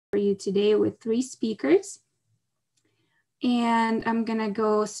for you today with 3 speakers. And I'm gonna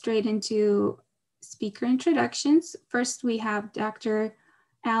go straight into speaker introductions. First, we have Dr.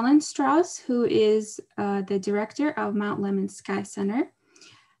 Alan Strauss, who is the director of Mount Lemmon SkyCenter.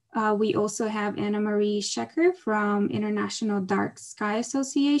 We also have Annamarie Schaecher from International Dark Sky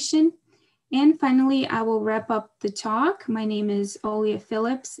Association. And finally, I will wrap up the talk. My name is Olya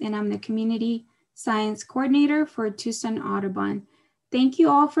Phillips, and I'm the Community Science Coordinator for Tucson Audubon. Thank you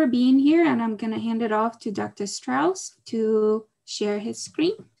all for being here, and I'm gonna hand it off to Dr. Strauss to share his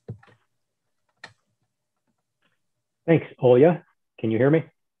screen. Thanks, Olya. Can you hear me?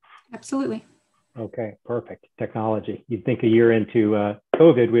 Absolutely. Okay, perfect. Technology. You'd think a year into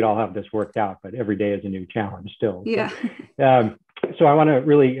COVID, we'd all have this worked out, but every day is a new challenge still. Yeah. So I want to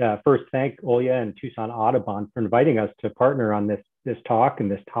really first thank Olya and Tucson Audubon for inviting us to partner on this talk and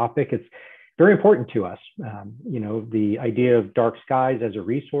this topic. It's very important to us. You know, the idea of dark skies as a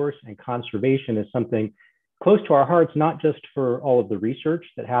resource and conservation is something close to our hearts, not just for all of the research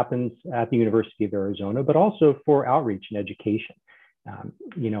that happens at the University of Arizona, but also for outreach and education.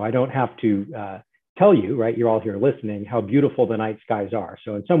 You know, I don't have to tell you, right, you're all here listening, how beautiful the night skies are.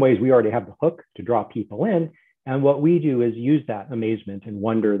 So in some ways, we already have the hook to draw people in. And what we do is use that amazement and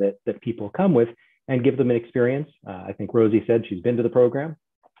wonder that people come with and give them an experience. I think Rosie said she's been to the program,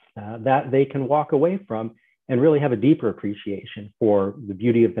 that they can walk away from and really have a deeper appreciation for the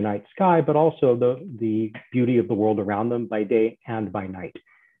beauty of the night sky, but also the beauty of the world around them by day and by night.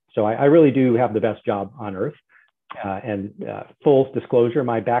 So I really do have the best job on earth. Full disclosure,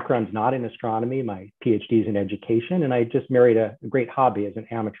 my background's not in astronomy. My PhD is in education, and I just married a great hobby as an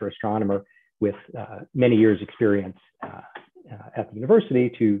amateur astronomer with many years experience at the university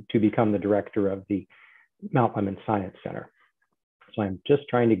to become the director of the Mount Lemmon Science Center. So I'm just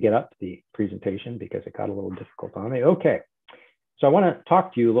trying to get up the presentation because it got a little difficult on me. Okay, so I want to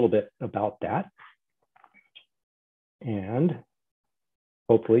talk to you a little bit about that. And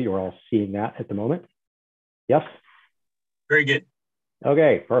hopefully you're all seeing that at the moment. Yes? Very good.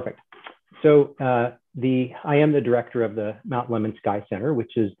 Okay, perfect. So I am the director of the Mount Lemmon Sky Center,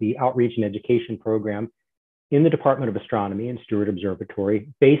 which is the outreach and education program in the Department of Astronomy and Stewart Observatory,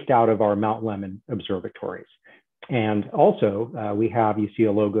 based out of our Mount Lemmon observatories. And also we have, you see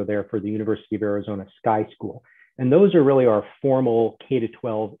a logo there for the University of Arizona Sky School. And those are really our formal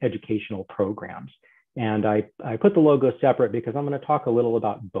K-12 educational programs. And I put the logo separate because I'm going to talk a little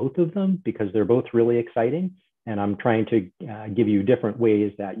about both of them because they're both really exciting. And I'm trying to give you different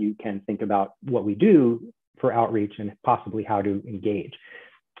ways that you can think about what we do for outreach and possibly how to engage.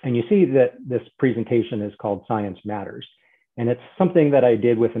 And you see that this presentation is called Science Matters. And it's something that I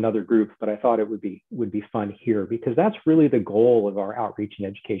did with another group, but I thought it would be fun here because that's really the goal of our outreach and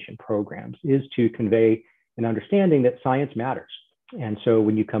education programs, is to convey an understanding that science matters. And so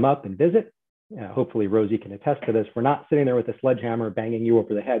when you come up and visit, hopefully Rosie can attest to this, we're not sitting there with a sledgehammer banging you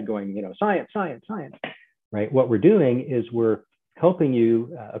over the head going, you know, science, science, science, right? What we're doing is we're helping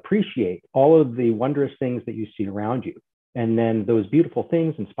you appreciate all of the wondrous things that you see around you. And then those beautiful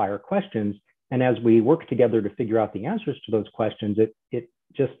things inspire questions. And as we work together to figure out the answers to those questions, it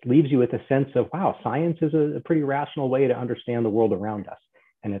just leaves you with a sense of, wow, science is a pretty rational way to understand the world around us.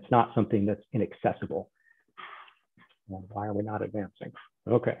 And it's not something that's inaccessible. Well, why are we not advancing?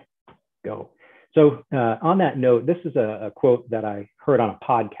 Okay, go. So on that note, this is a quote that I heard on a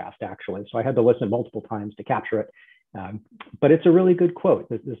podcast, actually. So I had to listen multiple times to capture it. But it's a really good quote.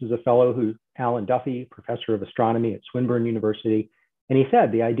 This is a fellow who's Alan Duffy, professor of astronomy at Swinburne University. And he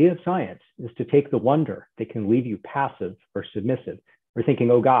said, the idea of science is to take the wonder that can leave you passive or submissive, or thinking,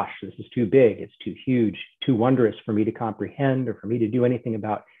 oh gosh, this is too big, it's too huge, too wondrous for me to comprehend or for me to do anything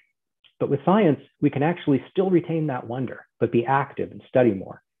about. But with science, we can actually still retain that wonder, but be active and study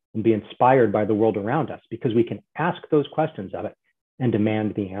more and be inspired by the world around us because we can ask those questions of it and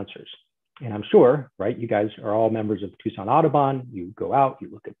demand the answers. And I'm sure, right, you guys are all members of Tucson Audubon. You go out, you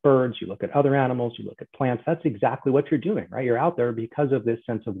look at birds, you look at other animals, you look at plants. That's exactly what you're doing, right? You're out there because of this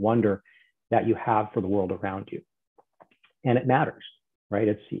sense of wonder that you have for the world around you. And it matters, right?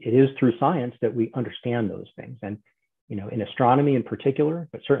 It is through science that we understand those things. And, you know, in astronomy in particular,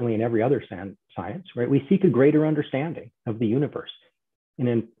 but certainly in every other science, right, we seek a greater understanding of the universe. And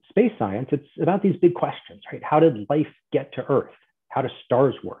in space science, it's about these big questions, right? How did life get to Earth? How do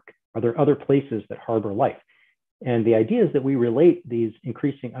stars work? Are there other places that harbor life? And the idea is that we relate these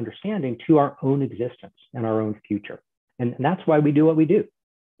increasing understanding to our own existence and our own future. And that's why we do what we do.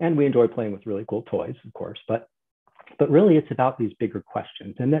 And we enjoy playing with really cool toys, of course, but really it's about these bigger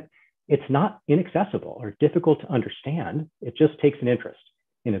questions, and that it's not inaccessible or difficult to understand. It just takes an interest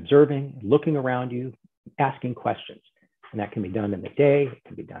in observing, looking around you, asking questions. And that can be done in the day, it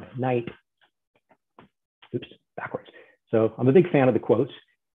can be done at night. Oops, backwards. So I'm a big fan of the quotes,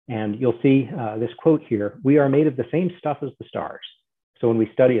 and you'll see this quote here: "We are made of the same stuff as the stars. So when we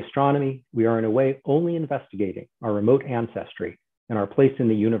study astronomy, we are in a way only investigating our remote ancestry and our place in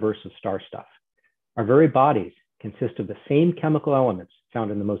the universe of star stuff. Our very bodies consist of the same chemical elements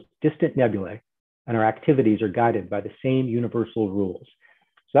found in the most distant nebulae, and our activities are guided by the same universal rules."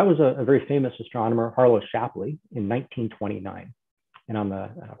 So that was a very famous astronomer, Harlow Shapley, in 1929. And on the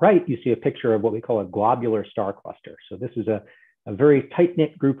right, you see a picture of what we call a globular star cluster. So this is a very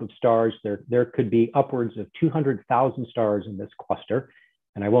tight-knit group of stars. There could be upwards of 200,000 stars in this cluster.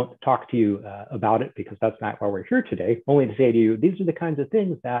 And I won't talk to you about it because that's not why we're here today, only to say to you, these are the kinds of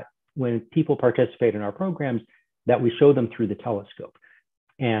things that when people participate in our programs, that we show them through the telescope.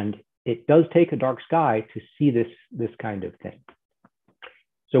 And it does take a dark sky to see this kind of thing.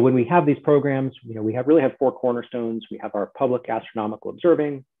 So when we have these programs, we really have four cornerstones. We have our public astronomical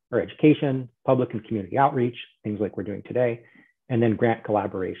observing, our education, public and community outreach, things like we're doing today, and then grant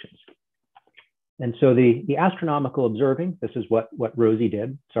collaborations. And so the astronomical observing, this is what Rosie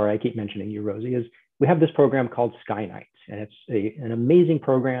did. Sorry, I keep mentioning you, Rosie, is we have this program called Sky Nights. And it's an amazing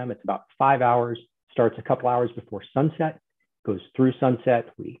program. It's about 5 hours, starts a couple hours before sunset, goes through sunset.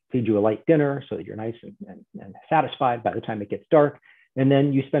 We feed you a light dinner so that you're nice and satisfied by the time it gets dark. And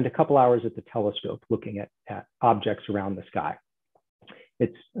then you spend a couple hours at the telescope looking at objects around the sky.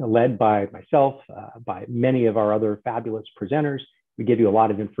 It's led by myself, by many of our other fabulous presenters. We give you a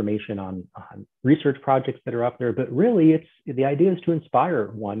lot of information on research projects that are up there, but really the idea is to inspire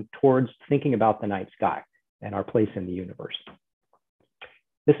one towards thinking about the night sky and our place in the universe.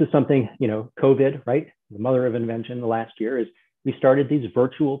 This is something, COVID, right? The mother of invention the last year is we started these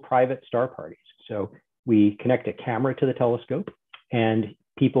virtual private star parties. So we connect a camera to the telescope, and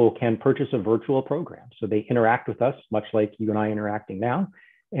people can purchase a virtual program. So they interact with us, much like you and I interacting now,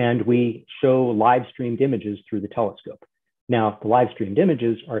 and we show live streamed images through the telescope. Now, the live streamed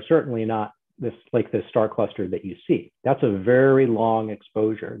images are certainly not like this star cluster that you see. That's a very long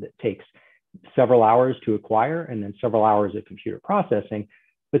exposure that takes several hours to acquire and then several hours of computer processing.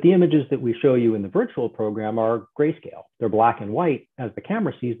 But the images that we show you in the virtual program are grayscale. They're black and white as the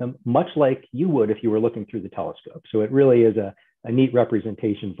camera sees them, much like you would if you were looking through the telescope. So it really is a neat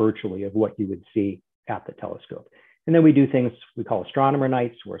representation virtually of what you would see at the telescope. And then we do things we call astronomer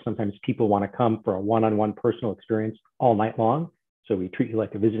nights, where sometimes people want to come for a one-on-one personal experience all night long. So we treat you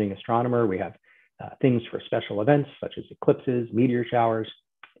like a visiting astronomer. We have things for special events such as eclipses, meteor showers.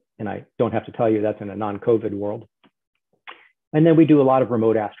 And I don't have to tell you that's in a non-COVID world. And then we do a lot of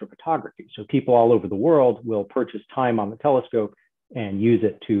remote astrophotography. So people all over the world will purchase time on the telescope and use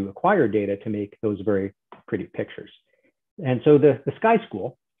it to acquire data to make those very pretty pictures. And so the Sky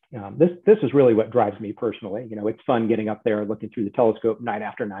School, this is really what drives me personally. It's fun getting up there and looking through the telescope night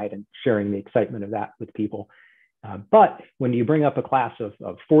after night and sharing the excitement of that with people. But when you bring up a class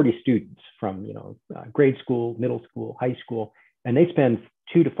of 40 students from grade school, middle school, high school, and they spend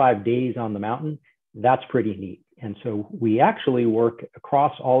 2 to 5 days on the mountain, that's pretty neat. And so we actually work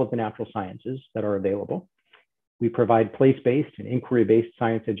across all of the natural sciences that are available. We provide place-based and inquiry-based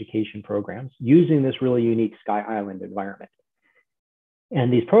science education programs using this really unique Sky Island environment.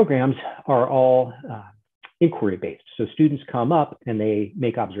 And these programs are all inquiry-based. So students come up and they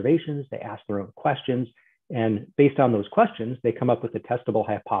make observations, they ask their own questions, and based on those questions, they come up with a testable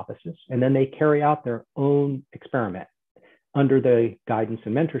hypothesis, and then they carry out their own experiment under the guidance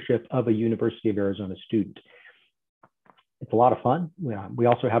and mentorship of a University of Arizona student. It's a lot of fun. We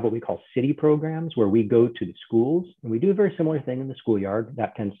also have what we call city programs, where we go to the schools, and we do a very similar thing in the schoolyard.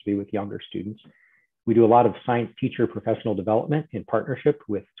 That tends to be with younger students. We do a lot of science teacher professional development in partnership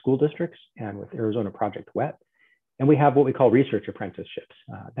with school districts and with Arizona Project WET. And we have what we call research apprenticeships.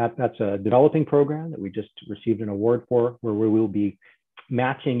 That's a developing program that we just received an award for, where we will be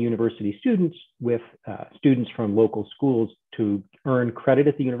matching university students with students from local schools to earn credit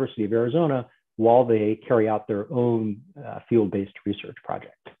at the University of Arizona while they carry out their own field-based research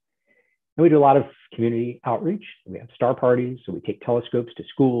project. And we do a lot of community outreach. We have star parties, so we take telescopes to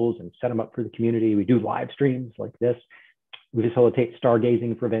schools and set them up for the community. We do live streams like this. We facilitate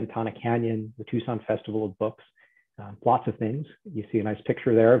stargazing for Ventana Canyon, the Tucson Festival of Books, lots of things. You see a nice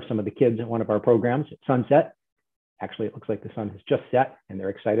picture there of some of the kids at one of our programs at sunset. Actually, it looks like the sun has just set and they're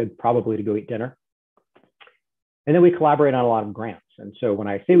excited probably to go eat dinner. And then we collaborate on a lot of grants. And so when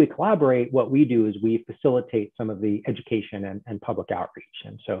I say we collaborate, what we do is we facilitate some of the education and public outreach.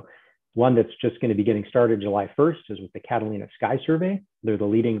 And so one that's just going to be getting started July 1st is with the Catalina Sky Survey. They're the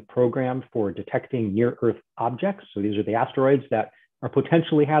leading program for detecting near-Earth objects. So these are the asteroids that are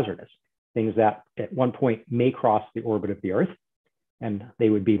potentially hazardous. things that at one point may cross the orbit of the Earth. And they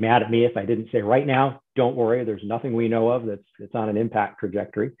would be mad at me if I didn't say right now, don't worry, there's nothing we know of that's on an impact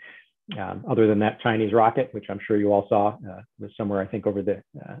trajectory, other than that Chinese rocket, which I'm sure you all saw was somewhere, I think, over the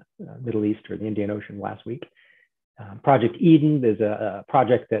Middle East or the Indian Ocean last week. Project Eden is a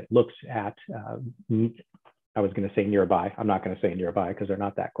project that looks at, I was going to say nearby. I'm not going to say nearby because they're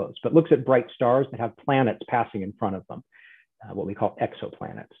not that close, but looks at bright stars that have planets passing in front of them, what we call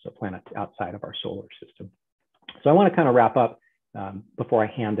exoplanets, so planets outside of our solar system. So I want to kind of wrap up before I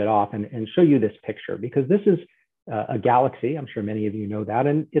hand it off and show you this picture, because this is a galaxy. I'm sure many of you know that,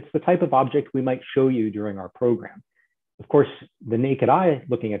 and it's the type of object we might show you during our program. Of course, the naked eye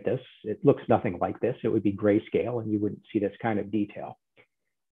looking at this, it looks nothing like this. It would be grayscale and you wouldn't see this kind of detail.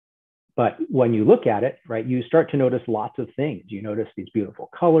 But when you look at it, right, you start to notice lots of things. You notice these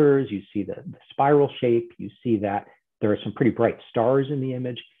beautiful colors, you see the spiral shape, you see that there are some pretty bright stars in the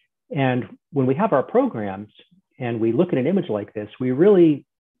image. And when we have our programs and we look at an image like this, we really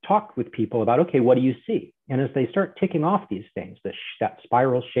talk with people about, okay, what do you see? And as they start ticking off these things, that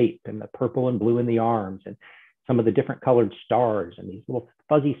spiral shape and the purple and blue in the arms and some of the different colored stars and these little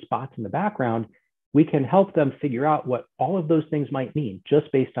fuzzy spots in the background, we can help them figure out what all of those things might mean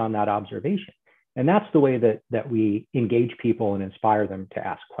just based on that observation. And that's the way that we engage people and inspire them to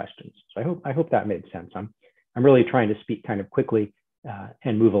ask questions. So I hope that made sense. I'm really trying to speak kind of quickly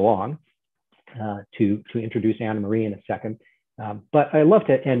and move along to introduce Annamarie in a second. But I love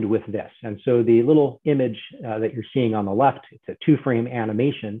to end with this. And so the little image that you're seeing on the left, it's a 2-frame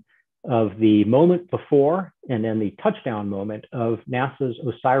animation of the moment before and then the touchdown moment of NASA's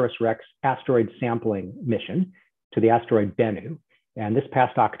OSIRIS-REx asteroid sampling mission to the asteroid Bennu. And this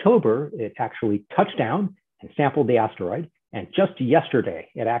past October, it actually touched down and sampled the asteroid. And just yesterday,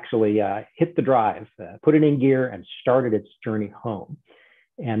 it actually hit the drive, put it in gear, and started its journey home.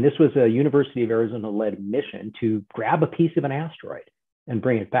 And this was a University of Arizona-led mission to grab a piece of an asteroid and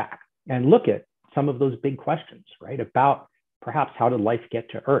bring it back and look at some of those big questions, right? About perhaps how did life get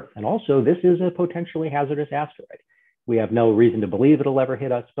to Earth? And also, this is a potentially hazardous asteroid. We have no reason to believe it'll ever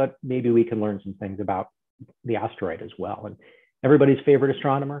hit us, but maybe we can learn some things about the asteroid as well. And everybody's favorite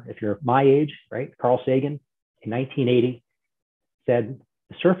astronomer, if you're my age, right? Carl Sagan in 1980 said,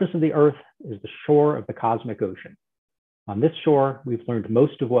 "The surface of the Earth is the shore of the cosmic ocean. On this shore, we've learned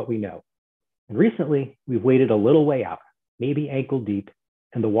most of what we know. And recently, we've waded a little way out, maybe ankle deep,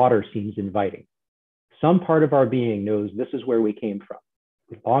 and the water seems inviting. Some part of our being knows this is where we came from.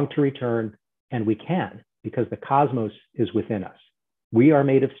 We long to return, and we can, because the cosmos is within us. We are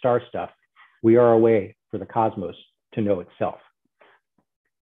made of star stuff. We are a way for the cosmos to know itself."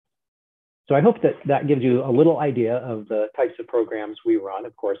 So I hope that gives you a little idea of the types of programs we run.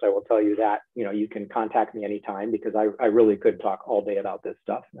 Of course, I will tell you that you can contact me anytime, because I really could talk all day about this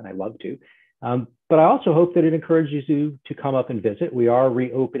stuff, and I love to. But I also hope that it encourages you to come up and visit. We are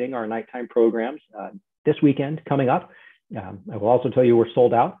reopening our nighttime programs this weekend coming up. I will also tell you we're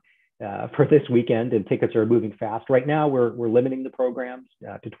sold out for this weekend, and tickets are moving fast. Right now, we're limiting the programs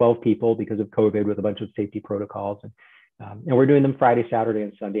to 12 people because of COVID, with a bunch of safety protocols. And we're doing them Friday, Saturday,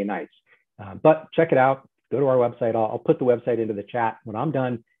 and Sunday nights. But check it out. Go to our website. I'll put the website into the chat when I'm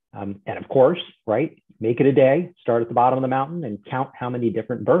done. And of course, right, make it a day. Start at the bottom of the mountain and count how many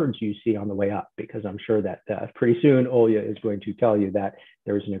different birds you see on the way up, because I'm sure that pretty soon Olya is going to tell you that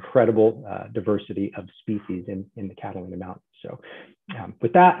there's an incredible diversity of species in the Catalina Mountains. So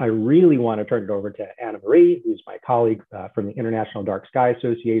with that, I really want to turn it over to Annamarie, who's my colleague from the International Dark Sky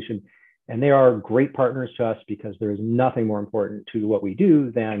Association. And they are great partners to us, because there is nothing more important to what we do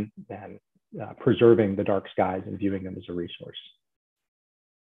than preserving the dark skies and viewing them as a resource.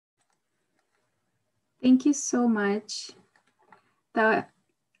 Thank you so much.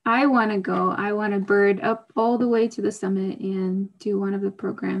 I want to go. I want to bird up all the way to the summit and do one of the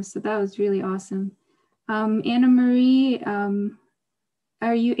programs. So that was really awesome. Annamarie,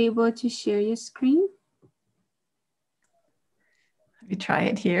 are you able to share your screen? Let me try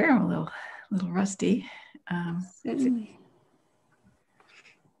it here. I'm a little rusty. Certainly.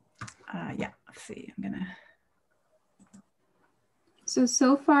 Yeah, let's see. I'm gonna.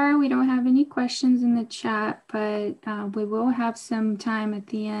 So far we don't have any questions in the chat, but we will have some time at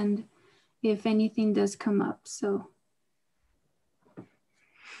the end if anything does come up. So,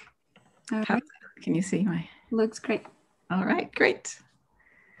 all right. Can you see my? Looks great. All right, great.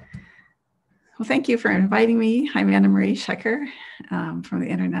 Well, thank you for inviting me. I'm Annamarie Schaecher from the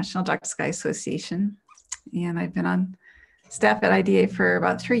International Dark Sky Association, and I've been on staff at IDA for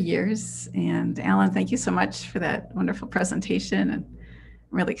about 3 years. And Alan, thank you so much for that wonderful presentation. And I'm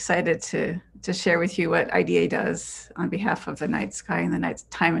really excited to to share with you what IDA does on behalf of the night sky and the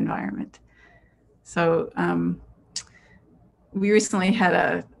nighttime environment. So we recently had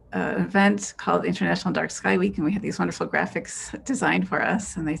an event called International Dark Sky Week, and we had these wonderful graphics designed for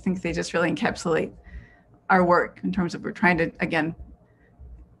us, and I think they just really encapsulate our work in terms of we're trying to, again,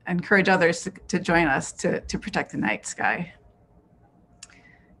 encourage others to join us to protect the night sky.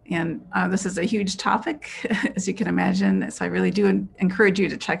 And this is a huge topic, as you can imagine. So I really do encourage you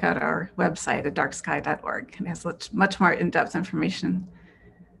to check out our website at darksky.org. It has much more in-depth information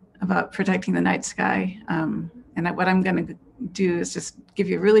about protecting the night sky. And what I'm going to do is just give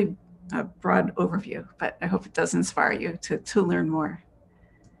you a really broad overview, but I hope it does inspire you to learn more.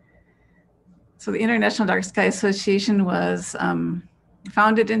 So the International Dark Sky Association was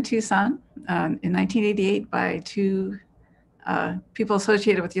founded in Tucson in 1988 by two people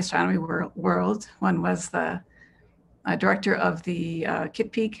associated with the astronomy world. One was the director of the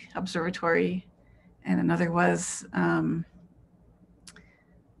Kitt Peak Observatory, and another was an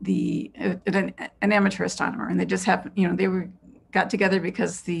amateur astronomer. And they just happened, they got together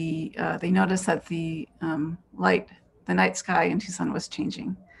because they noticed that the night sky in Tucson was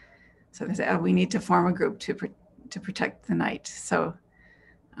changing. So they said, oh, we need to form a group to protect the night. So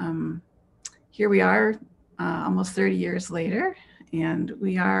here we are. Almost 30 years later, and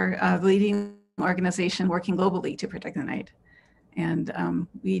we are the leading organization working globally to protect the night. And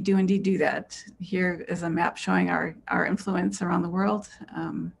we do indeed do that. Here is a map showing our influence around the world.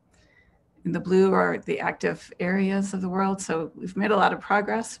 In the blue are the active areas of the world. So we've made a lot of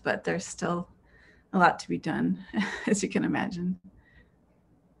progress, but there's still a lot to be done, as you can imagine.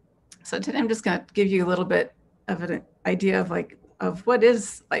 So today I'm just going to give you a little bit of an idea of what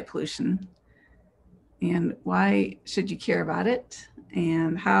is light pollution, and why should you care about it,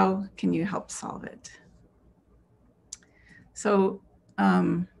 and how can you help solve it? So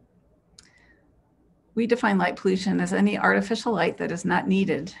we define light pollution as any artificial light that is not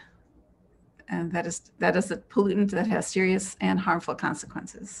needed, and that is a pollutant that has serious and harmful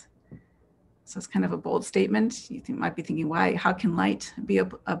consequences. So it's kind of a bold statement. You might be thinking, why? How can light be a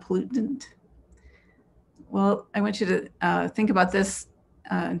pollutant? Well, I want you to think about this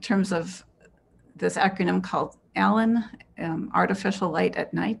in terms of this acronym called ALAN, artificial light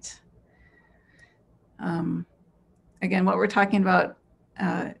at night. Again, what we're talking about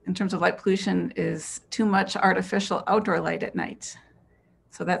in terms of light pollution is too much artificial outdoor light at night.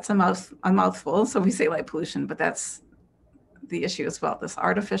 So that's a mouthful. So we say light pollution, but that's the issue as well, this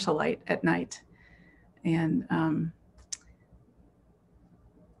artificial light at night. And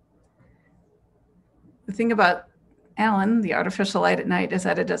the thing about ALAN, the artificial light at night, is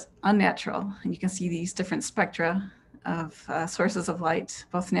that it is unnatural. And you can see these different spectra of sources of light,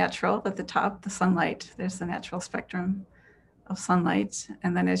 both natural at the top, the sunlight, there's the natural spectrum of sunlight.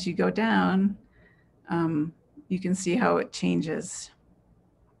 And then as you go down, you can see how it changes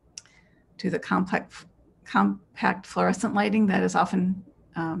to the compact fluorescent lighting that is often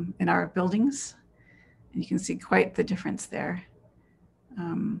in our buildings. And you can see quite the difference there.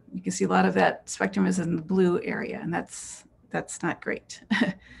 You can see a lot of that spectrum is in the blue area, and that's not great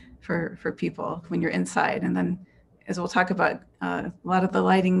for people when you're inside. And then, as we'll talk about, a lot of the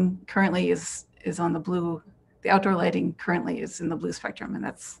lighting currently is on the blue. The outdoor lighting currently is in the blue spectrum, and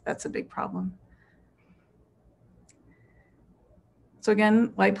that's a big problem. So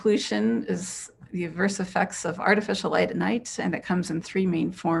again, light pollution is the adverse effects of artificial light at night, and it comes in three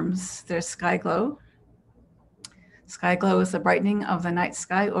main forms. There's sky glow. Sky glow is the brightening of the night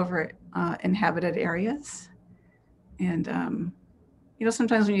sky over inhabited areas. And,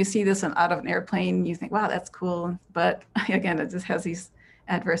 sometimes when you see this out of an airplane, you think, wow, that's cool. But again, it just has these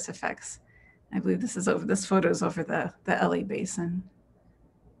adverse effects. I believe this photo is over the LA basin.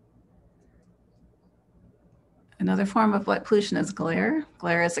 Another form of light pollution is glare.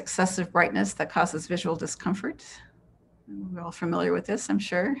 Glare is excessive brightness that causes visual discomfort. We're all familiar with this, I'm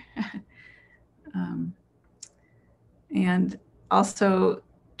sure. And also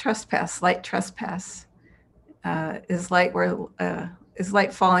trespass, light trespass, is light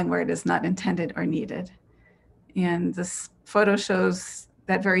falling where it is not intended or needed. And this photo shows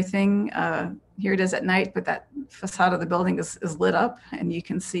that very thing. Here it is at night, but that facade of the building is lit up, and you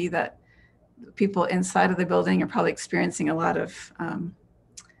can see that people inside of the building are probably experiencing a lot of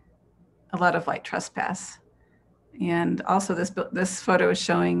light trespass. And also this photo is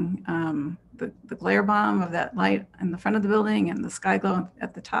showing the glare bomb of that light in the front of the building and the sky glow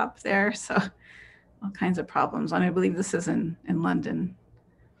at the top there. So all kinds of problems. And I believe this is in London.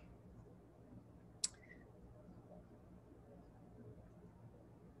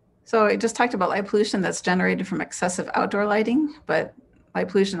 So I just talked about light pollution that's generated from excessive outdoor lighting, but light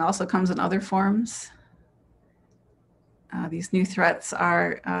pollution also comes in other forms. These new threats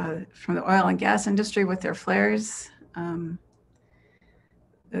are from the oil and gas industry with their flares. The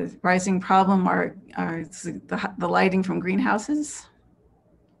rising problem are the lighting from greenhouses.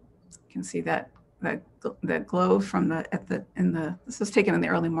 You can see that glow from this was taken in the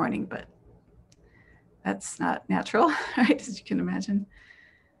early morning, but that's not natural, right? As you can imagine.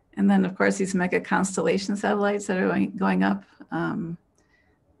 And then of course, these mega constellation satellites that are going up.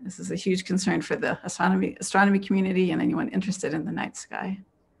 This is a huge concern for the astronomy community and anyone interested in the night sky.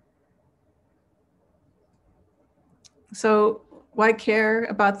 So why care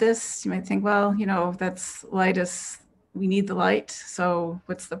about this? You might think, well, you know, we need the light, so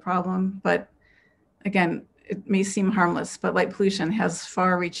what's the problem? But again, it may seem harmless, but light pollution has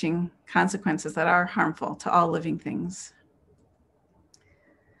far-reaching consequences that are harmful to all living things.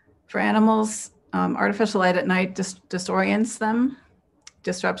 For animals, artificial light at night disorients them,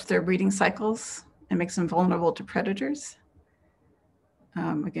 disrupts their breeding cycles, and makes them vulnerable to predators.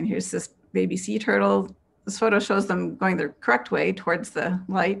 Again, here's this baby sea turtle. This photo shows them going the correct way towards the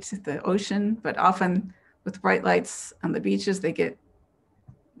light, the ocean, but often with bright lights on the beaches, they get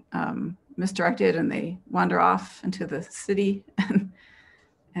misdirected and they wander off into the city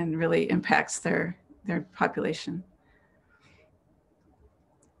and really impacts their population.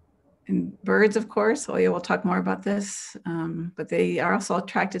 And birds, of course, Olya will talk more about this, but they are also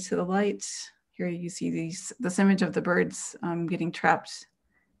attracted to the light. Here you see this image of the birds getting trapped,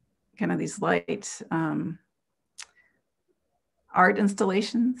 kind of these light art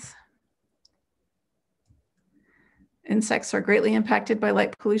installations. Insects are greatly impacted by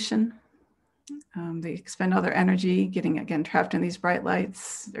light pollution. They expend all their energy getting, again, trapped in these bright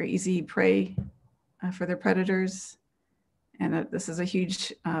lights. They're easy prey for their predators. And this is a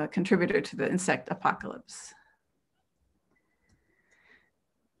huge contributor to the insect apocalypse.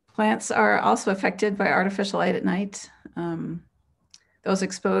 Plants are also affected by artificial light at night. Those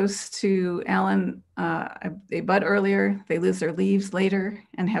exposed to ALAN, they bud earlier, they lose their leaves later,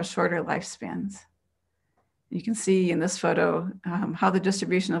 and have shorter lifespans. You can see in this photo how the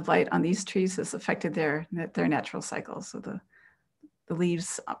distribution of light on these trees has affected their natural cycles. So the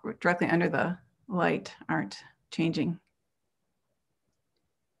leaves directly under the light aren't changing.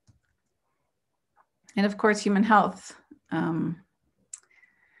 And of course, human health.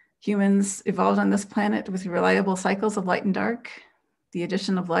 Humans evolved on this planet with reliable cycles of light and dark. The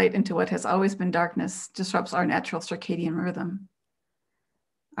addition of light into what has always been darkness disrupts our natural circadian rhythm,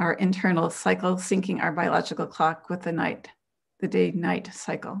 our internal cycle syncing our biological clock with the day-night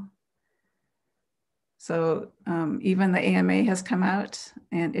cycle. So even the AMA has come out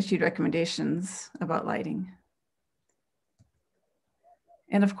and issued recommendations about lighting.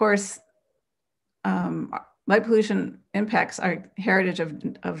 And of course, light pollution impacts our heritage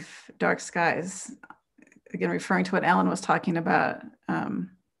of dark skies. Again, referring to what Alan was talking about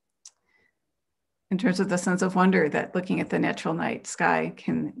in terms of the sense of wonder that looking at the natural night sky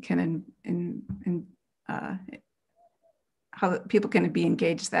how people can be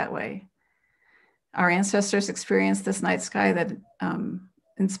engaged that way. Our ancestors experienced this night sky that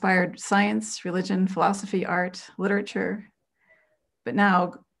inspired science, religion, philosophy, art, literature. But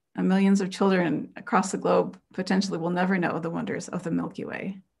now millions of children across the globe potentially will never know the wonders of the Milky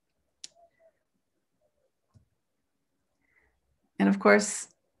Way. And of course,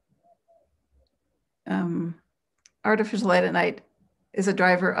 artificial light at night is a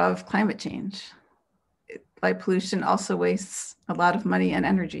driver of climate change. Light pollution also wastes a lot of money and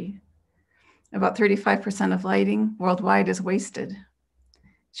energy. About 35% of lighting worldwide is wasted,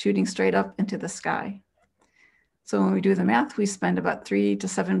 shooting straight up into the sky. So when we do the math, we spend about $3 to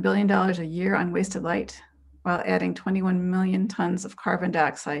 $7 billion a year on wasted light, while adding 21 million tons of carbon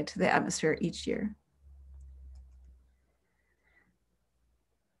dioxide to the atmosphere each year.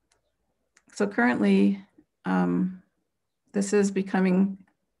 So currently, this is becoming,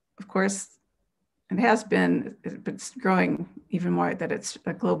 of course, it has been, but it's growing even more that it's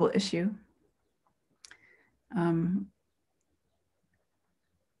a global issue.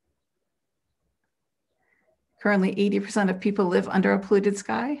 Currently, 80% of people live under a polluted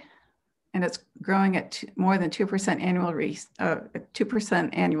sky, and it's growing at more than 2% annual rate. 2%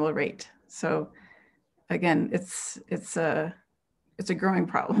 annual rate. So, again, it's a growing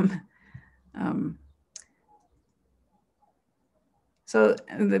problem. So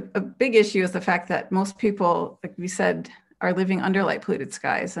a big issue is the fact that most people, like we said, are living under light polluted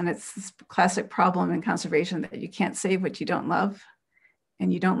skies. And it's this classic problem in conservation that you can't save what you don't love,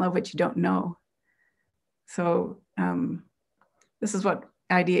 and you don't love what you don't know. So this is what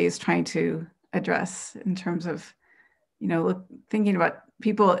IDA is trying to address in terms of you know, thinking about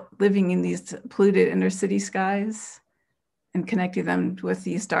people living in these polluted inner city skies and connecting them with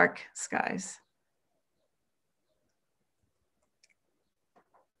these dark skies.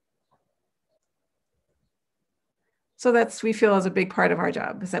 So that's, we feel, is a big part of our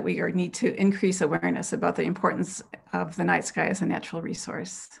job, is that we need to increase awareness about the importance of the night sky as a natural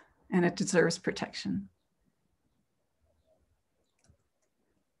resource, and it deserves protection.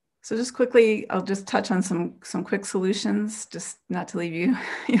 So just quickly, I'll just touch on some quick solutions, just not to leave you,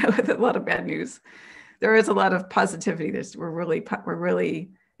 with a lot of bad news. There is a lot of positivity. We're really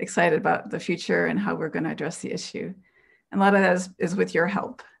excited about the future and how we're going to address the issue. And a lot of that is with your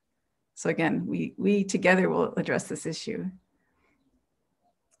help. So again, we together will address this issue.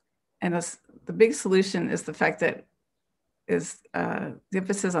 And the big solution is the fact that the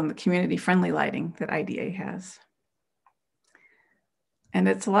emphasis on the community-friendly lighting that IDA has. And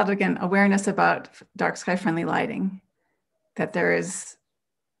it's a lot, again, awareness about dark sky-friendly lighting, that there is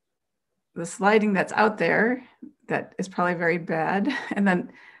this lighting that's out there that is probably very bad. And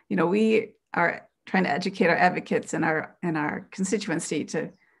then, we are trying to educate our advocates and our constituency to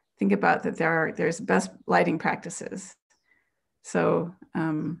think about that there's best lighting practices. So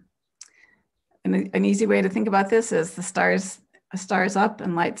an easy way to think about this is the stars up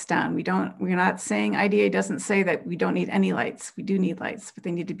and lights down. We're not saying, IDA doesn't say that we don't need any lights. We do need lights, but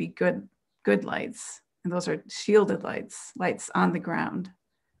they need to be good lights. And those are shielded lights on the ground,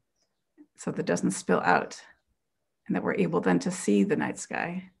 so that it doesn't spill out and that we're able then to see the night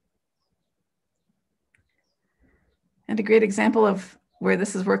sky. And a great example of where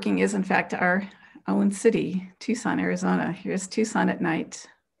this is working is, in fact, our own city, Tucson, Arizona. Here's Tucson at night.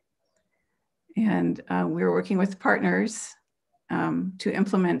 And we're working with partners to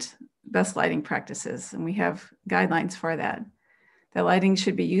implement best lighting practices. And we have guidelines for that. The lighting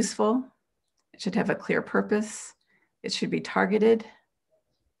should be useful. It should have a clear purpose. It should be targeted.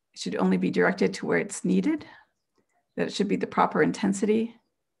 It should only be directed to where it's needed. That it should be the proper intensity,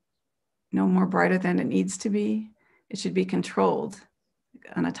 no more brighter than it needs to be. It should be controlled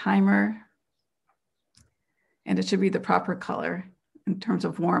on a timer. And it should be the proper color in terms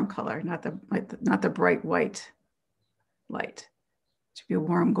of warm color, not the bright white light. It should be a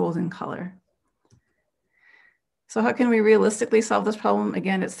warm golden color. So how can we realistically solve this problem?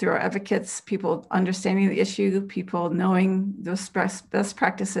 Again, it's through our advocates, people understanding the issue, people knowing those best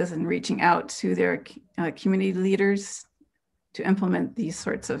practices and reaching out to their community leaders to implement these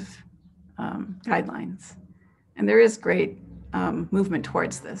sorts of guidelines. And there is great movement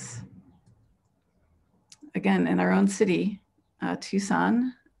towards this. Again, in our own city,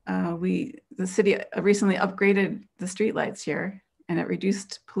 Tucson, the city recently upgraded the streetlights here, and it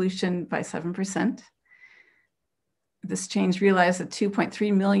reduced pollution by 7%. This change realized a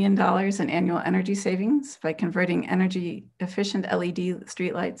 $2.3 million in annual energy savings by converting energy efficient LED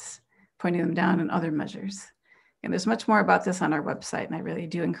streetlights, pointing them down, and other measures. And there's much more about this on our website, and I really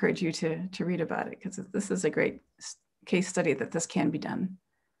do encourage you to read about it, because this is a great case study that this can be done.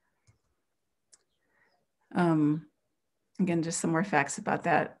 Again, just some more facts about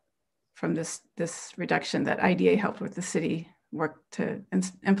that from this reduction that IDA helped with the city work to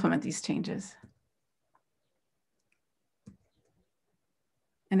implement these changes.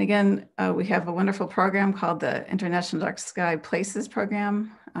 And again, we have a wonderful program called the International Dark Sky Places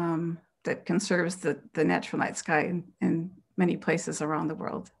Program that conserves the natural night sky in many places around the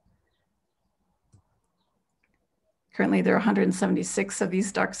world. Currently, there are 176 of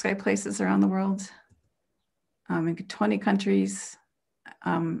these dark sky places around the world in 20 countries,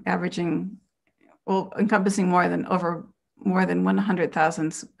 averaging, encompassing more than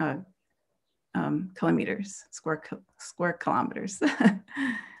 100,000 kilometers, square kilometers.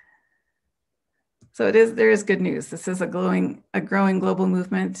 So there is good news. This is a growing global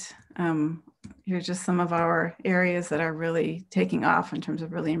movement. Here's just some of our areas that are really taking off in terms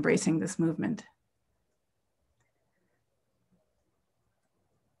of really embracing this movement.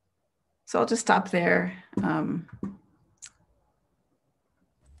 So I'll just stop there.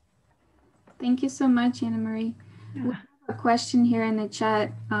 Thank you so much, Annamarie. Yeah. We have a question here in the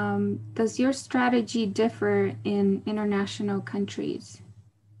chat. Does your strategy differ in international countries?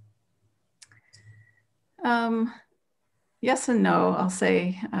 Yes and no, I'll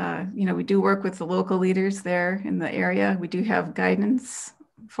say. We do work with the local leaders there in the area. We do have guidance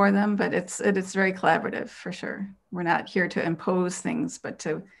for them, but it's very collaborative for sure. We're not here to impose things, but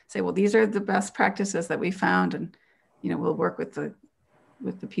to say, well, these are the best practices that we found, and we'll work with the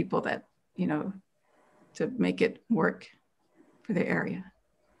people that to make it work for the area.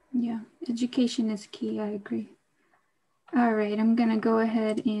 Yeah, education is key. I agree. All right, I'm gonna go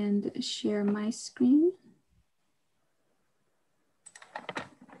ahead and share my screen.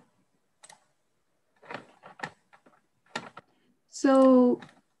 So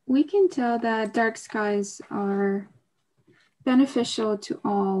we can tell that dark skies are beneficial to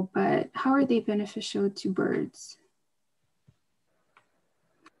all, but how are they beneficial to birds?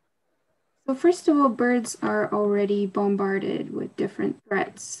 So first of all, birds are already bombarded with different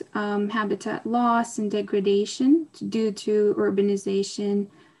threats, habitat loss and degradation due to urbanization,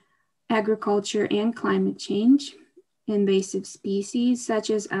 agriculture, and climate change, invasive species such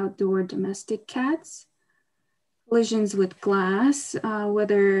as outdoor domestic cats, collisions with glass,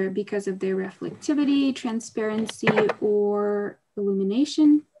 whether because of their reflectivity, transparency, or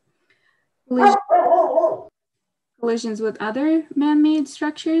illumination, collisions with other man-made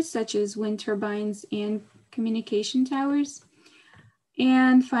structures such as wind turbines and communication towers,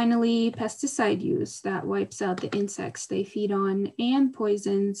 and finally, pesticide use that wipes out the insects they feed on and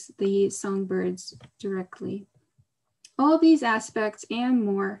poisons the songbirds directly. All these aspects and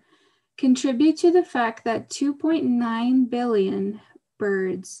more contribute to the fact that 2.9 billion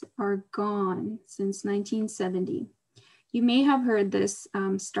birds are gone since 1970. You may have heard this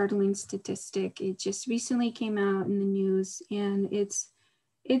startling statistic. It just recently came out in the news, and it's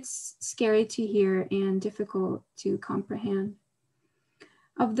scary to hear and difficult to comprehend.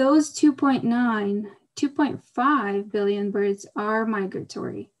 Of those 2.5 billion birds are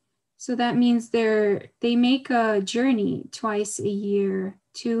migratory. So that means they make a journey twice a year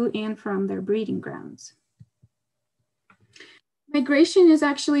to and from their breeding grounds. Migration is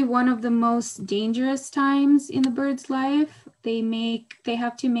actually one of the most dangerous times in the bird's life. They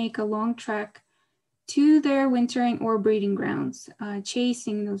have to make a long trek to their wintering or breeding grounds,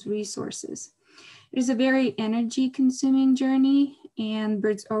 chasing those resources. It is a very energy-consuming journey, and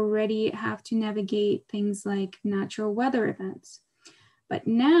birds already have to navigate things like natural weather events. But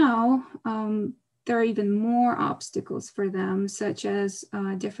now there are even more obstacles for them, such as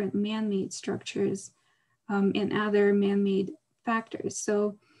different man-made structures and other man-made factors.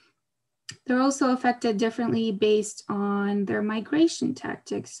 So they're also affected differently based on their migration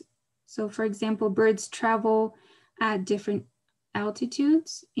tactics. So for example, birds travel at different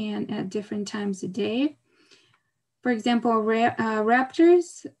altitudes and at different times of day. For example,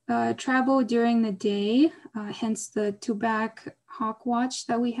 raptors travel during the day, hence the two-back hawk watch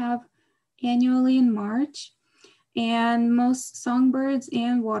that we have annually in March. And most songbirds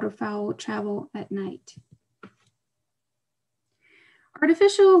and waterfowl travel at night.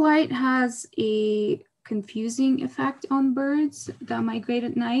 Artificial light has a confusing effect on birds that migrate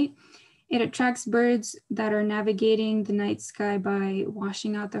at night. It attracts birds that are navigating the night sky by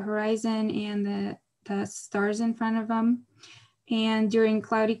washing out the horizon and the stars in front of them. And during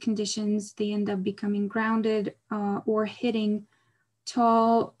cloudy conditions, they end up becoming grounded or hitting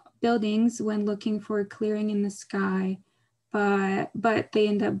tall buildings when looking for a clearing in the sky, but they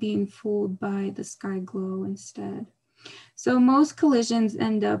end up being fooled by the sky glow instead. So most collisions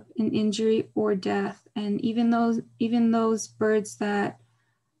end up in injury or death. And even those birds that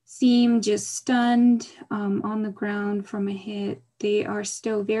seem just stunned on the ground from a hit, they are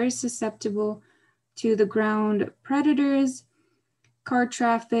still very susceptible to the ground predators, car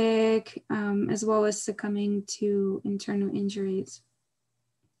traffic, as well as succumbing to internal injuries.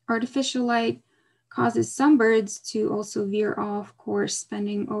 Artificial light causes some birds to also veer off course,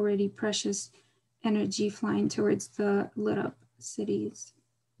 spending already precious energy flying towards the lit up cities.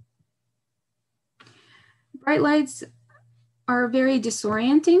 Bright lights are very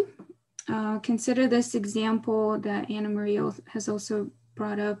disorienting. Consider this example that Annamarie has also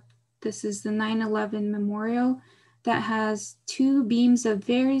brought up. This is the 9/11 memorial that has two beams of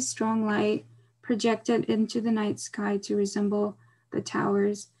very strong light projected into the night sky to resemble the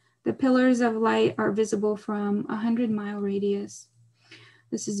towers. The pillars of light are visible from a 100-mile radius.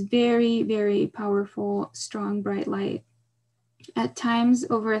 This is very, very powerful, strong, bright light. At times,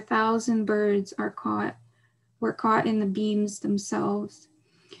 over 1,000 birds were caught in the beams themselves.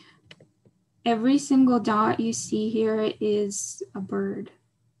 Every single dot you see here is a bird.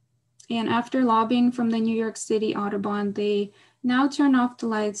 And after lobbying from the New York City Audubon, they now turn off the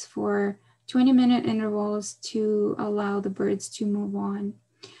lights for 20-minute intervals to allow the birds to move on.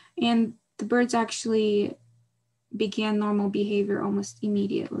 And the birds actually began normal behavior almost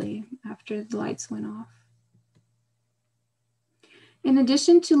immediately after the lights went off. In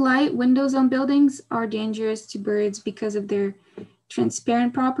addition to light, windows on buildings are dangerous to birds because of their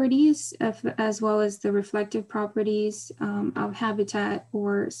transparent properties, as well as the reflective properties of habitat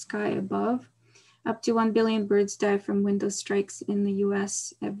or sky above. Up to 1 billion birds die from window strikes in the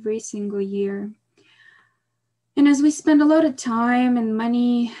US every single year. And as we spend a lot of time and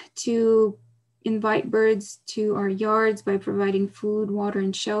money to invite birds to our yards by providing food, water,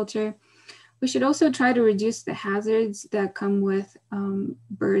 and shelter, We should also try to reduce the hazards that come with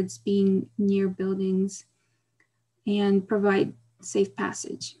birds being near buildings and provide safe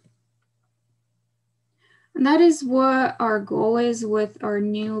passage. And that is what our goal is with our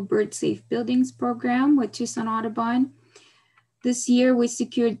new Bird Safe Buildings program with Tucson Audubon. This year, we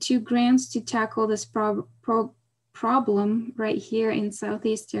secured 2 grants to tackle this problem right here in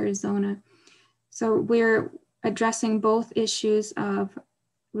Southeast Arizona. So we're addressing both issues of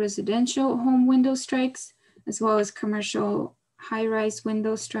residential home window strikes, as well as commercial high-rise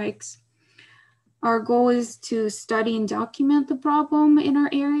window strikes. Our goal is to study and document the problem in our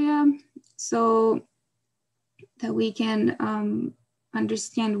area so that we can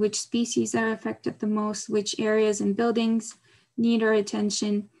understand which species are affected the most, which areas and buildings need our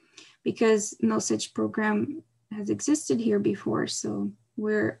attention, because no such program has existed here before. So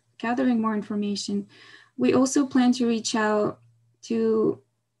we're gathering more information. We also plan to reach out to,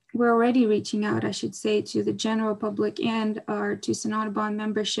 we're already reaching out, I should say, to the general public and our Tucson Audubon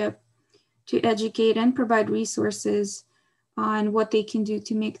membership to educate and provide resources on what they can do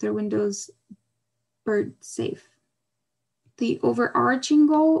to make their windows bird safe. The overarching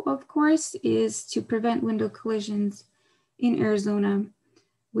goal, of course, is to prevent window collisions in Arizona,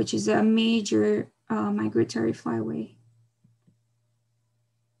 which is a major migratory flyway.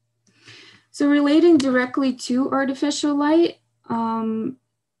 So relating directly to artificial light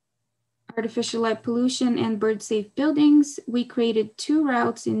pollution and bird safe buildings, we created 2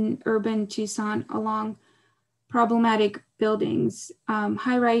 routes in urban Tucson along problematic buildings.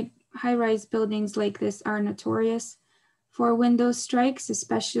 High-rise buildings like this are notorious for window strikes,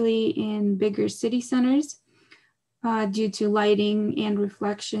 especially in bigger city centers due to lighting and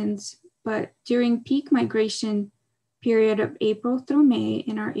reflections. But during peak migration period of April through May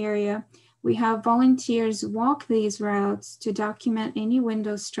in our area, we have volunteers walk these routes to document any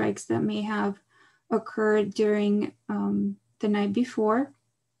window strikes that may have occurred during the night before.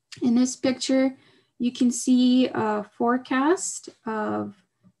 In this picture, you can see a forecast of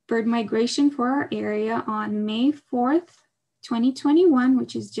bird migration for our area on May 4th, 2021,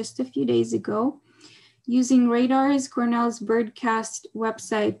 which is just a few days ago. Using radars, Cornell's Birdcast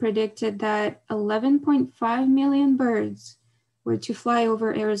website predicted that 11.5 million birds were to fly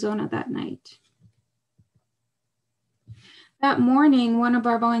over Arizona that night. That morning, one of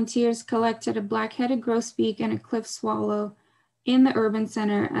our volunteers collected a black-headed grosbeak and a cliff swallow in the urban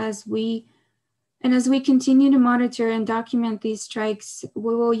center. As we continue to monitor and document these strikes,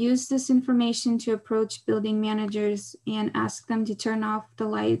 we will use this information to approach building managers and ask them to turn off the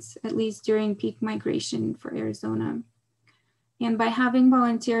lights, at least during peak migration for Arizona. And by having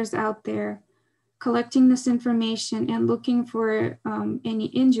volunteers out there collecting this information and looking for any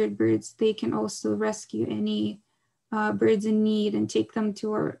injured birds, they can also rescue any birds in need and take them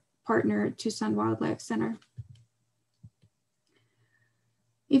to our partner, Tucson Wildlife Center.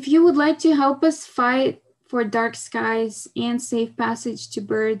 If you would like to help us fight for dark skies and safe passage to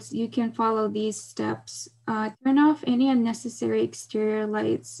birds, you can follow these steps. Turn off any unnecessary exterior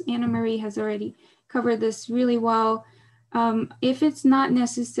lights. Annamarie has already covered this really well. If it's not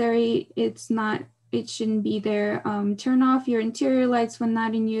necessary, it shouldn't be there. Turn off your interior lights when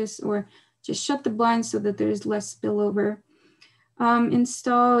not in use, or just shut the blinds so that there's less spillover.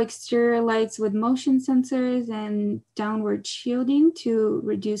 Install exterior lights with motion sensors and downward shielding to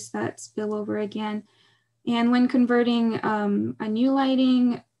reduce that spillover again. And when converting a new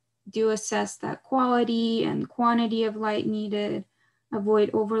lighting, do assess that quality and quantity of light needed.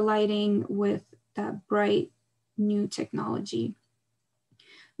 Avoid overlighting with that bright new technology.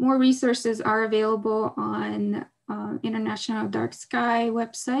 More resources are available on International Dark Sky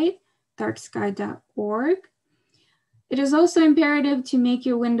website, darksky.org. It is also imperative to make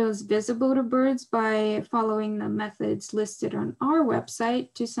your windows visible to birds by following the methods listed on our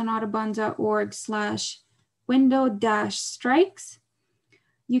website, tucsonaudubon.org/window-strikes.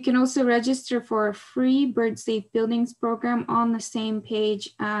 You can also register for a free Bird Safe Buildings program on the same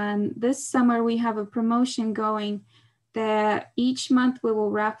page. And this summer we have a promotion going that each month we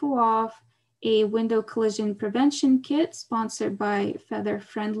will raffle off a window collision prevention kit sponsored by Feather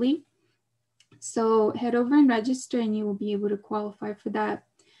Friendly. So head over and register and you will be able to qualify for that.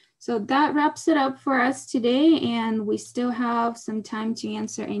 So that wraps it up for us today, and we still have some time to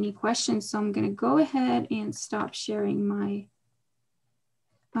answer any questions. So I'm going to go ahead and stop sharing my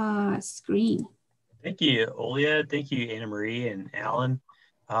screen. Thank you, Olya. Thank you, Annamarie and Alan.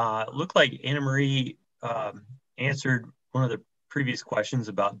 It looked like Annamarie answered one of the previous questions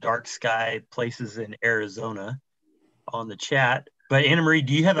about dark sky places in Arizona on the chat. But Annamarie,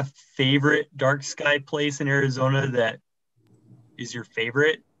 do you have a favorite dark sky place in Arizona that is your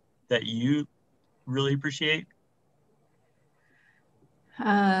favorite that you really appreciate?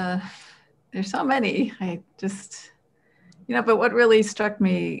 There's so many. I just, but what really struck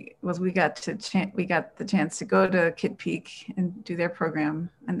me was we got the chance to go to Kitt Peak and do their program,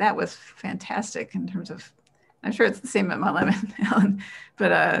 and that was fantastic in terms of, I'm sure it's the same at Mount Lemmon, Alan,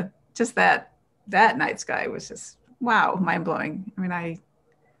 but just that night sky was just, wow, mind blowing. I mean, I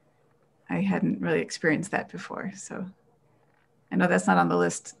hadn't really experienced that before, so I know that's not on the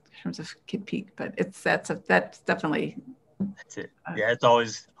list in terms of Kitt Peak, but that's definitely. That's it. Yeah, it's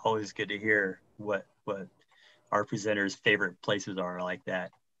always good to hear what our presenters' favorite places are like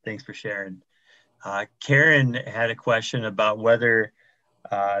that. Thanks for sharing. Karen had a question about whether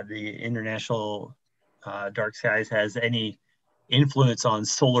the International Dark Skies has any influence on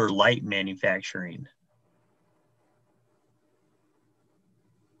solar light manufacturing.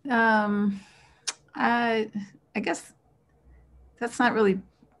 I guess that's not really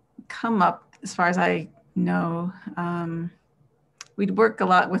come up as far as I know. We'd work a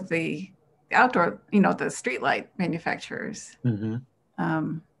lot with the outdoor, the street light manufacturers. Mm-hmm.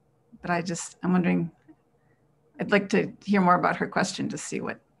 But I'm wondering, I'd like to hear more about her question to see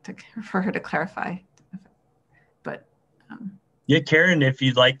for her to clarify. But yeah, Karen, if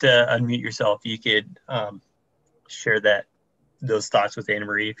you'd like to unmute yourself, you could share those thoughts with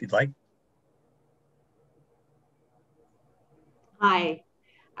Annamarie if you'd like. Hi,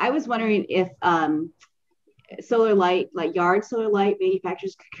 I was wondering if solar light, like yard solar light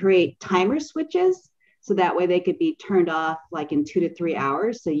manufacturers, could create timer switches so that way they could be turned off like in 2 to 3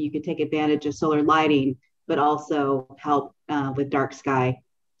 hours, so you could take advantage of solar lighting but also help with dark sky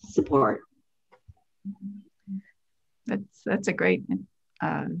support. That's a great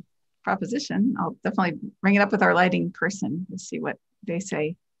proposition. I'll definitely bring it up with our lighting person to see what they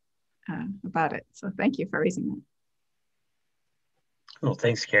say about it. So thank you for raising that. Well,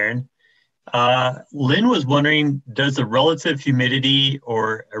 thanks, Karen. Lynn was wondering, does the relative humidity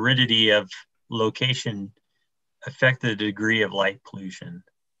or aridity of location affect the degree of light pollution?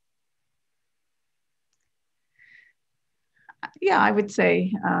 Yeah, I would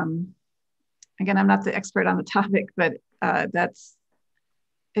say, again, I'm not the expert on the topic, but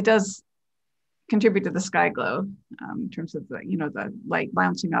it does contribute to the sky glow in terms of the light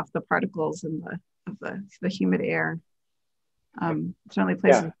bouncing off the particles and the humid air. Certainly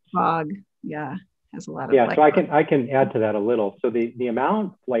places with fog, has a lot of light. So I can add to that a little. So the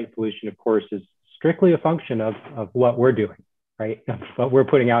amount of light pollution, of course, is strictly a function of what we're doing, right? Of what we're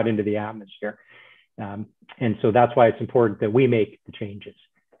putting out into the atmosphere. And so that's why it's important that we make the changes.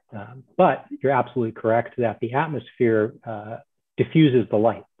 But you're absolutely correct that the atmosphere diffuses the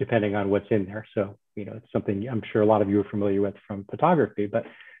light depending on what's in there. So, it's something I'm sure a lot of you are familiar with from photography, but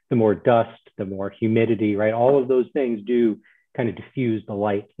the more dust, the more humidity, right? All of those things do kind of diffuse the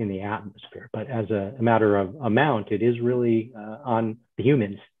light in the atmosphere. But as a matter of amount, it is really on the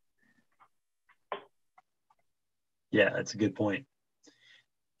humans. Yeah, that's a good point.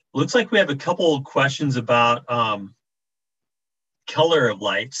 Looks like we have a couple of questions about color of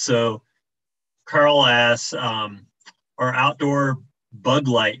light. So Carl asks, are outdoor bug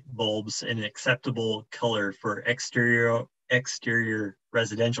light bulbs an acceptable color for exterior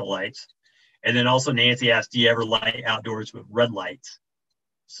residential lights? And then also Nancy asked, do you ever light outdoors with red lights?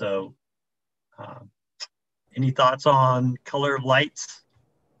 So any thoughts on color of lights?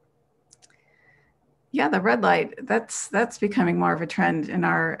 Yeah, the red light, that's becoming more of a trend in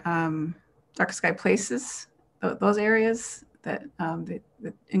our dark sky places, those areas that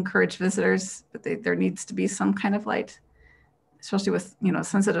encourage visitors, but there needs to be some kind of light, especially with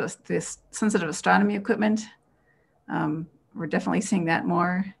sensitive astronomy equipment. We're definitely seeing that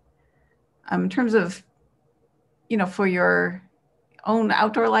more. In terms of, for your own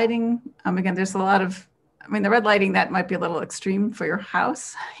outdoor lighting, again, there's a lot of, the red lighting, that might be a little extreme for your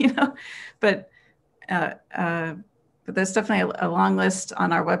house, but there's definitely a long list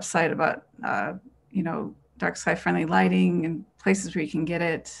on our website about, dark sky friendly lighting and places where you can get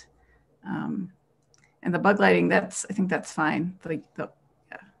it. And the bug lighting, I think that's fine.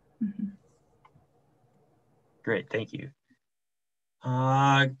 Mm-hmm. Great, thank you.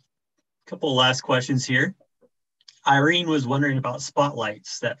 Couple last questions here. Irene was wondering about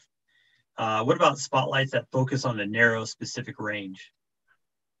spotlights what about spotlights that focus on a narrow specific range?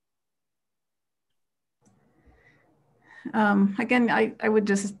 Again, I would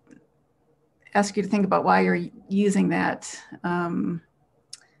just ask you to think about why you're using that. And,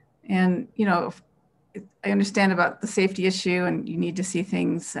 I understand about the safety issue and you need to see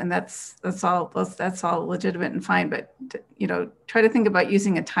things, and that's all legitimate and fine, but try to think about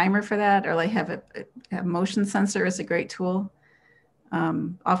using a timer for that, or like have a motion sensor is a great tool.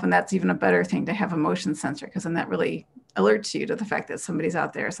 Often that's even a better thing to have a motion sensor, because then that really alerts you to the fact that somebody's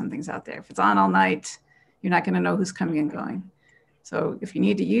out there, something's out there. If it's on all night, you're not going to know who's coming and going. So if you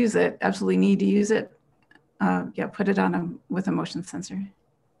need to use it, absolutely need to use it, yeah, put it on with a motion sensor.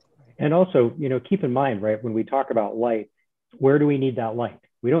 And also, you know, keep in mind, right, when we talk about light, where do we need that light?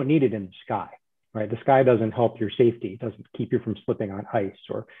 We don't need it in the sky, right? The sky doesn't help your safety. It doesn't keep you from slipping on ice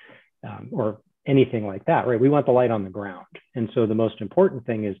or anything like that, right? We want the light on the ground. And so the most important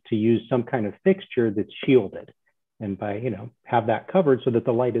thing is to use some kind of fixture that's shielded, and by, you know, have that covered so that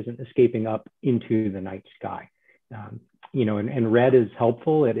the light isn't escaping up into the night sky. You know, and red is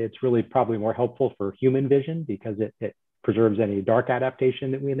helpful. It's really probably more helpful for human vision because it preserves any dark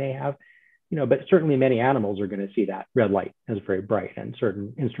adaptation that we may have, you know, but certainly many animals are going to see that red light as very bright, and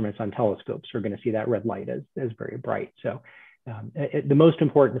certain instruments on telescopes are going to see that red light as very bright. So the most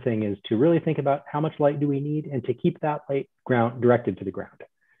important thing is to really think about how much light do we need, and to keep that light directed to the ground.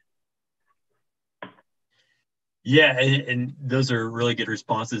 Yeah, and those are really good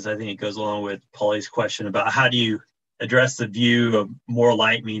responses. I think it goes along with Polly's question about how do you address the view of more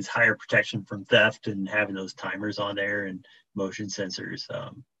light means higher protection from theft, and having those timers on there and motion sensors.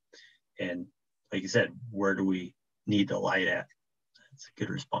 And like you said, where do we need the light at? That's a good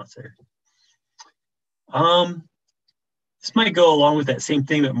response there. This might go along with that same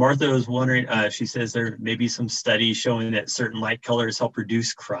thing that Martha was wondering. She says there may be some studies showing that certain light colors help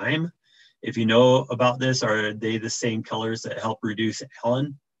reduce crime. If you know about this, are they the same colors that help reduce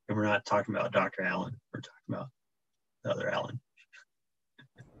Alan? And we're not talking about Dr. Allen, we're talking about the other Alan.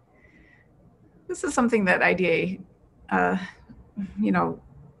 This is something that IDA, you know,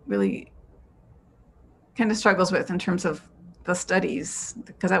 really kind of struggles with in terms of the studies,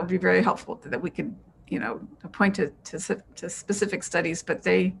 because that would be very helpful that we could, you know, point to specific studies, but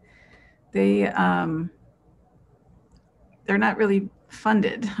they're not really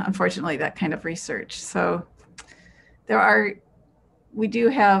funded, unfortunately, that kind of research. So we do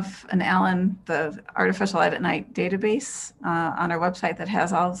have an Allen, the Artificial Light at Night database on our website that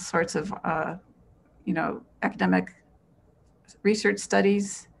has all sorts of, you know, academic research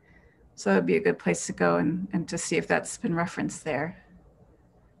studies. So it'd be a good place to go and to see if that's been referenced there.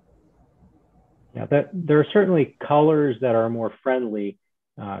 Yeah, there are certainly colors that are more friendly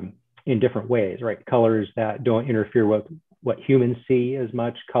in different ways, right? Colors that don't interfere with what humans see as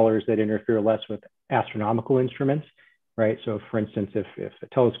much, colors that interfere less with astronomical instruments, right? So for instance, if a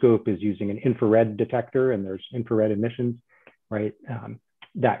telescope is using an infrared detector and there's infrared emissions, right,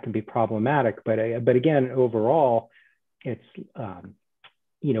 that can be problematic. But again, overall, it's,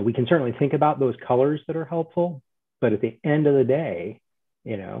 you know, we can certainly think about those colors that are helpful, but at the end of the day,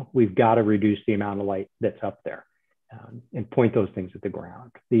 you know, we've got to reduce the amount of light that's up there and point those things at the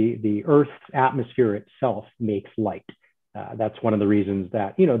ground. The Earth's atmosphere itself makes light. That's one of the reasons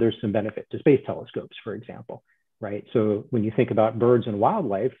that, you know, there's some benefit to space telescopes, for example, right? So when you think about birds and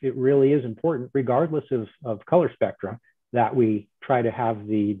wildlife, it really is important, regardless of color spectrum, that we try to have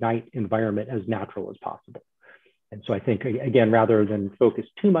the night environment as natural as possible. And so I think, again, rather than focus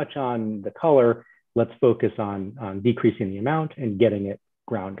too much on the color, let's focus on decreasing the amount and getting it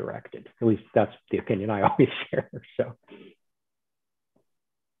ground directed. At least that's the opinion I always share. So,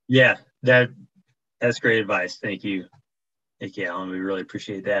 yeah, that's great advice. Thank you. Thank you, Alan. We really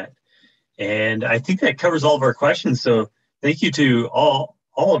appreciate that. And I think that covers all of our questions. So thank you to all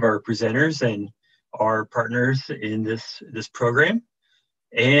of our presenters and our partners in this program.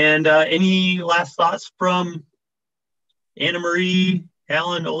 And any last thoughts from Annamarie,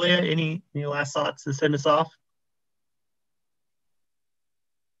 Alan, Olya? Any last thoughts to send us off?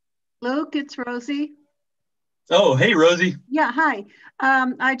 Luke, it's Rosie. Oh, hey, Rosie. Yeah, hi.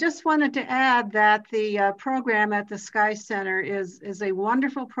 I just wanted to add that the program at the SkyCenter is a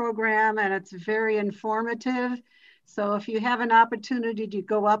wonderful program, and it's very informative. So if you have an opportunity to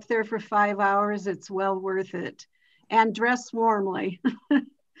go up there for 5 hours, it's well worth it. And dress warmly.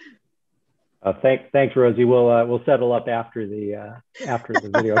 Thanks, Rosie. We'll settle up after the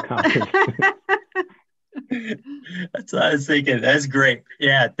video conference. That's what I was thinking. That's great.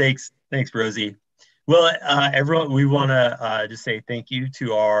 Yeah, thanks, Rosie. Well, everyone, we want to just say thank you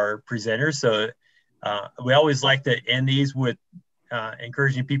to our presenters. So we always like to end these with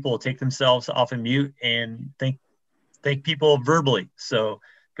encouraging people to take themselves off of mute and thank people verbally. So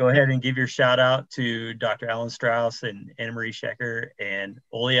go ahead and give your shout out to Dr. Alan Strauss and Annamarie Schaecher and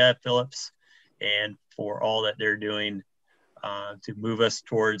Olya Phillips, and for all that they're doing to move us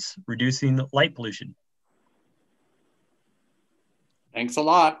towards reducing light pollution. Thanks a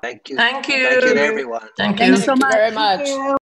lot. Thank you. Thank you. Thank you to everyone. Thank you. Thanks so much. Very much.